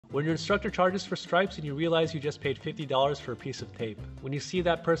When your instructor charges for stripes and you realize you just paid $50 for a piece of tape. When you see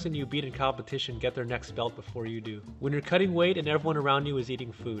that person you beat in competition get their next belt before you do. When you're cutting weight and everyone around you is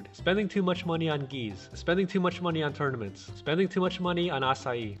eating food. Spending too much money on gis. Spending too much money on tournaments. Spending too much money on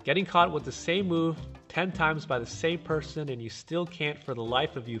acai. Getting caught with the same move 10 times by the same person and you still can't for the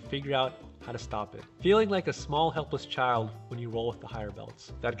life of you figure out how to stop it. Feeling like a small helpless child when you roll with the higher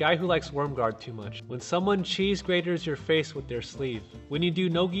belts. That guy who likes worm guard too much. When someone cheese graters your face with their sleeve. When you do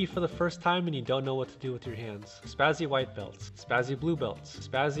no-gi for the first time and you don't know what to do with your hands. Spazzy white belts. Spazzy blue belts.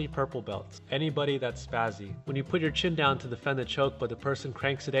 Spazzy purple belts. Anybody that's spazzy. When you put your chin down to defend the choke but the person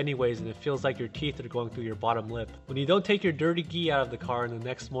cranks it anyways and it feels like your teeth are going through your bottom lip. When you don't take your dirty gi out of the car and the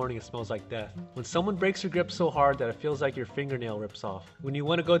next morning it smells like death. When someone breaks your grip so hard that it feels like your fingernail rips off. When you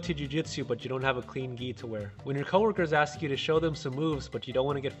want to go to Jiu Jitsu but you don't have a clean gi to wear. When your coworkers ask you to show them some moves but you don't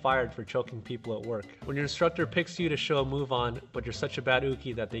want to get fired for choking people at work. When your instructor picks you to show a move on but you're such a bad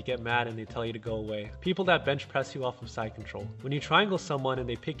uki that they get mad and they tell you to go away. People that bench press you off of side control. When you triangle someone and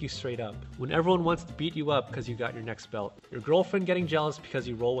they pick you straight up. When everyone wants to beat you up because you got your next belt. Your girlfriend getting jealous because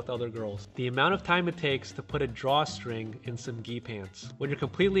you roll with other girls. The amount of time it takes to put a drawstring in some gi pants. When you're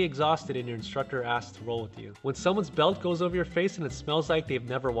completely exhausted and your instructor asks to roll with you. When someone's belt goes over your face and it smells like they've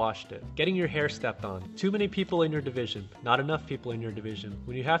never washed it. Getting your hair stepped on. Too many people in your division. Not enough people in your division.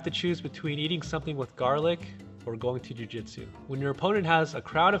 When you have to choose between eating something with garlic or going to Jiu Jitsu. When your opponent has a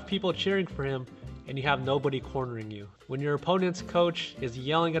crowd of people cheering for him and you have nobody cornering you. When your opponent's coach is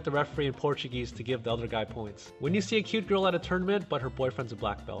yelling at the referee in Portuguese to give the other guy points. When you see a cute girl at a tournament but her boyfriend's a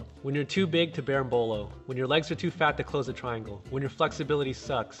black belt. When you're too big to bear bolo. When your legs are too fat to close a triangle. When your flexibility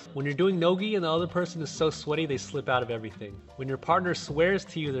sucks. When you're doing no-gi and the other person is so sweaty they slip out of everything. When your partner swears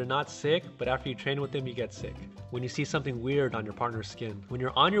to you they're not sick but after you train with them you get sick. When you see something weird on your partner's skin. When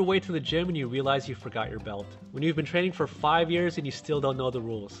you're on your way to the gym and you realize you forgot your belt. When you've been training for 5 years and you still don't know the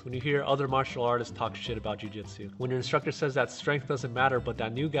rules. When you hear other martial artists talk shit about Jiu Jitsu. When your instructor says that strength doesn't matter but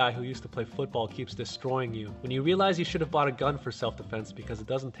that new guy who used to play football keeps destroying you. When you realize you should have bought a gun for self-defense because it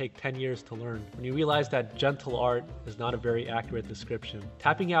doesn't take 10 years to learn. When you realize that gentle art is not a very accurate description.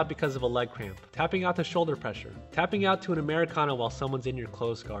 Tapping out because of a leg cramp. Tapping out to shoulder pressure. Tapping out to an Americana while someone's in your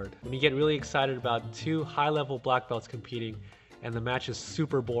close guard. When you get really excited about two high-level black belts competing and the match is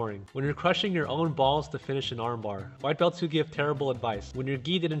super boring. When you're crushing your own balls to finish an armbar. White belts who give terrible advice. When your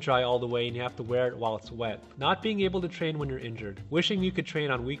gi didn't dry all the way and you have to wear it while it's wet. Not being able to train when you're injured. Wishing you could train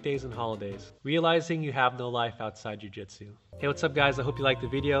on weekdays and holidays. Realizing you have no life outside jiu-jitsu. Hey, what's up guys? I hope you liked the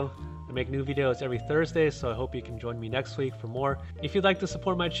video. I make new videos every Thursday, so I hope you can join me next week for more. If you'd like to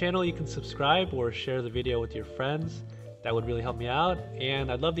support my channel, you can subscribe or share the video with your friends. That would really help me out,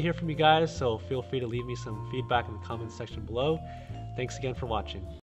 and I'd love to hear from you guys, so feel free to leave me some feedback in the comments section below. Thanks again for watching.